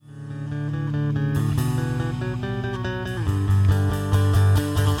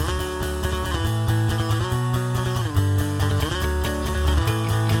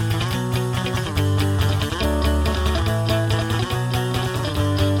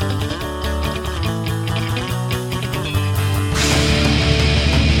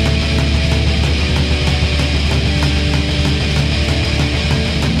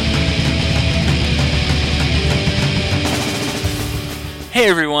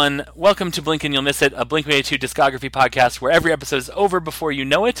everyone. Welcome to Blink and You'll Miss It, a Blink-182 discography podcast where every episode is over before you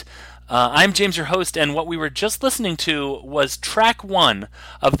know it. I'm James, your host, and what we were just listening to was track 1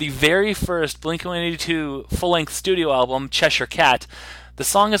 of the very first Blink-182 full-length studio album, Cheshire Cat. The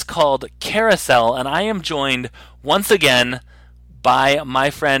song is called Carousel, and I am joined once again by my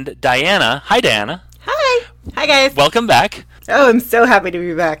friend Diana. Hi, Diana. Hi. Hi, guys. Welcome back. Oh, I'm so happy to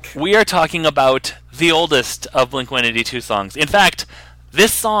be back. We are talking about the oldest of Blink-182 songs. In fact,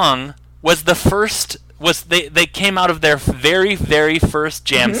 this song was the first. They came out of their very, very first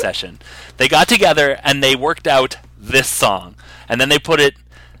jam session. They got together and they worked out this song, and then they put it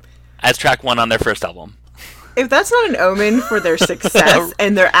as track 1 on their first album. If that's not an omen for their success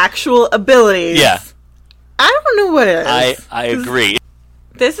and their actual abilities, yeah, I don't know what it is. I agree.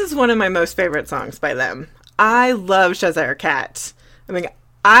 This is one of my most favorite songs by them. I love Cheshire Cat. I mean,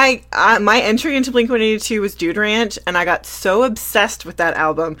 my entry into Blink-182 was Dude Ranch, and I got so obsessed with that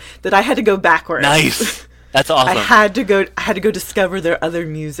album that I had to go backwards. Nice. That's awesome. I had to go discover their other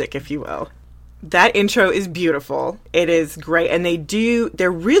music, if you will. That intro is beautiful. It is great, and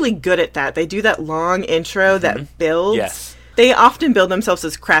they're really good at that. They do that long intro that builds. Yes. They often build themselves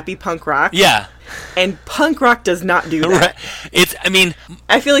as crappy punk rock. Yeah. And punk rock does not do that. Right.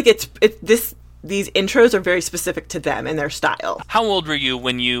 I feel like these intros are very specific to them and their style. How old were you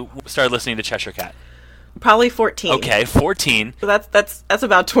when you started listening to Cheshire Cat? Probably 14. Okay, 14. So that's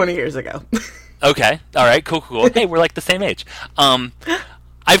about 20 years ago. Okay. All right. Cool. Hey, we're like the same age.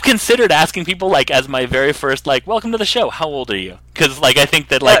 I've considered asking people, like, as my very first, like, welcome to the show, how old are you? Because, like, I think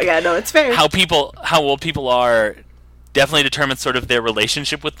that, like, oh, yeah, no, it's fair. How old people are definitely determines sort of their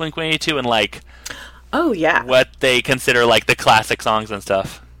relationship with Blink-182 and, like, oh, yeah, what they consider, like, the classic songs and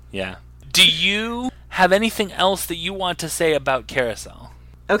stuff. Yeah. Do you have anything else that you want to say about Carousel?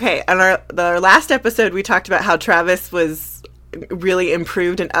 Okay, on our last episode, we talked about how Travis was really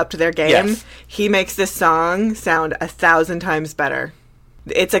improved and upped their game. Yes. He makes this song sound 1,000 times better.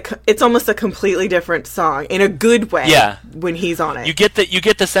 It's almost a completely different song in a good way. Yeah. When he's on it. You get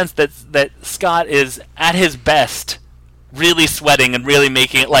the sense that Scott is at his best, really sweating and really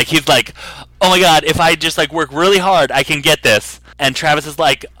making it like he's like, oh my god, if I just like work really hard, I can get this. And Travis is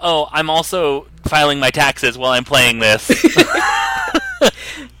like, oh, I'm also filing my taxes while I'm playing this.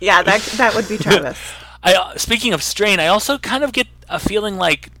 Yeah, that would be Travis. Speaking of strain, I also kind of get a feeling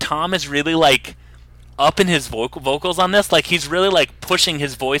like Tom is really like up in his vocals on this. Like he's really like pushing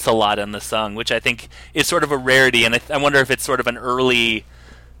his voice a lot in the song, which I think is sort of a rarity. And I wonder if it's sort of an early.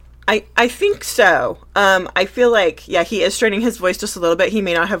 I think so. I feel like, yeah, he is straining his voice just a little bit. He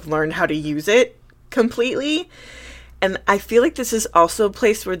may not have learned how to use it completely. And I feel like this is also a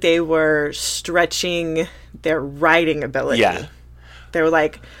place where they were stretching their writing ability. Yeah. They were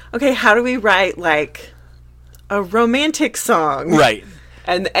like, okay, how do we write, like, a romantic song? Right.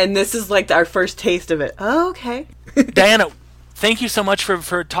 And this is, like, our first taste of it. Oh, okay. Diana, thank you so much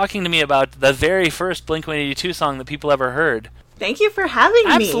for talking to me about the very first Blink-182 song that people ever heard. Thank you for having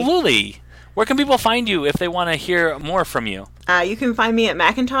me. Absolutely. Where can people find you if they want to hear more from you? You can find me at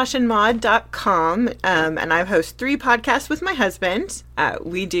macintoshandmod.com, and I host 3 podcasts with my husband.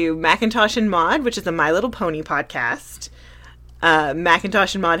 We do Macintosh and Mod, which is a My Little Pony podcast.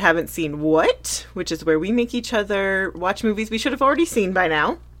 Macintosh and Mod Haven't Seen What, which is where we make each other watch movies we should have already seen by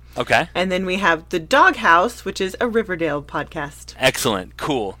now. Okay. And then we have The Doghouse, which is a Riverdale podcast. Excellent.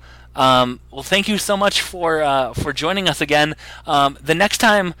 Cool. Well, thank you so much for joining us again. The next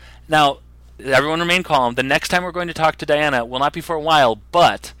time, now, everyone remain calm. The next time we're going to talk to Diana will not be for a while,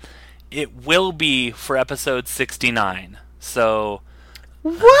 but it will be for episode 69. So,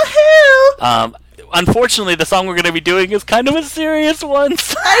 woohoo! Unfortunately, the song we're going to be doing is kind of a serious one.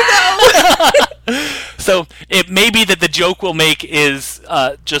 I know! So it may be that the joke we'll make is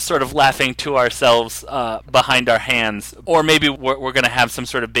just sort of laughing to ourselves behind our hands, or maybe we're going to have some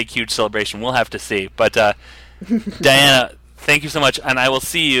sort of big, huge celebration. We'll have to see. But Diana, thank you so much, and I will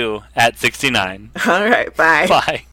see you at 69. All right, bye. Bye.